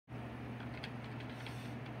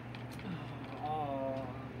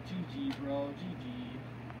bro. GG.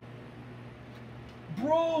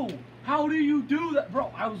 Bro, how do you do that?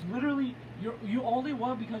 Bro, I was literally... You only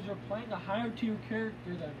won because you're playing a higher tier character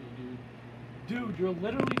than me, dude. Dude, you're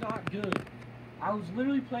literally not good. I was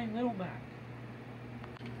literally playing Little Mac.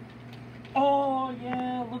 Oh,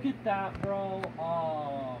 yeah, look at that, bro.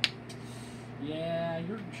 Oh, yeah,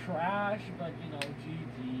 you're trash, but, you know,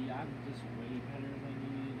 GG. I'm just way better than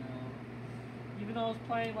you, you know. Even though I was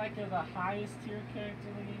playing, like, the highest tier character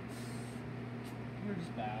league, you're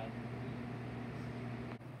just bad.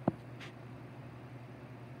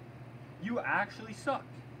 You actually suck.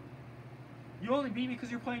 You only beat me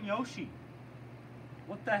because you're playing Yoshi.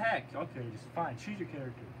 What the heck? Okay, just fine. Choose your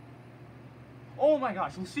character. Oh my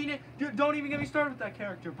gosh, Lucina, don't even get me started with that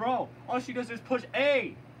character, bro. All she does is push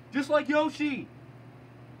A, just like Yoshi.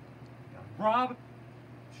 Rob,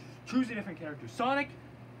 choose a different character. Sonic,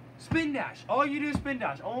 spin dash. All you do is spin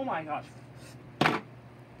dash. Oh my gosh. You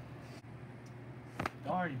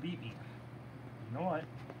already beat me. You know what?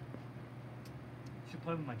 You should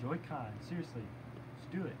play with my Joy-Con. Seriously, let's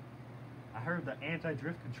do it. I heard the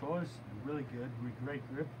anti-drift controllers are really good, great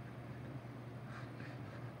grip.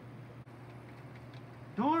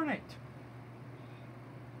 Darn it!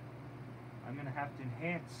 I'm gonna have to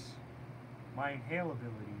enhance my inhale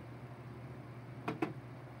ability.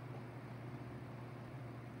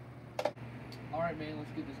 Alright, man,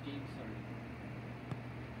 let's get this game started.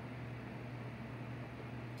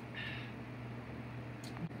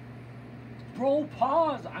 Bro,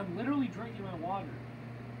 pause! I'm literally drinking my water.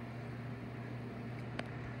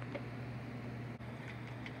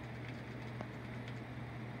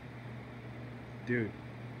 Dude,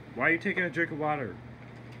 why are you taking a drink of water?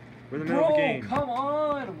 We're in the middle of a game. Come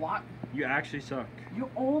on! What? You actually suck. You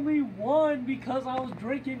only won because I was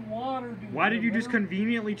drinking water, dude. Why did you just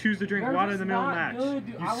conveniently choose to drink water in the middle of the match? Good,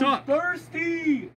 dude. You I suck. was thirsty!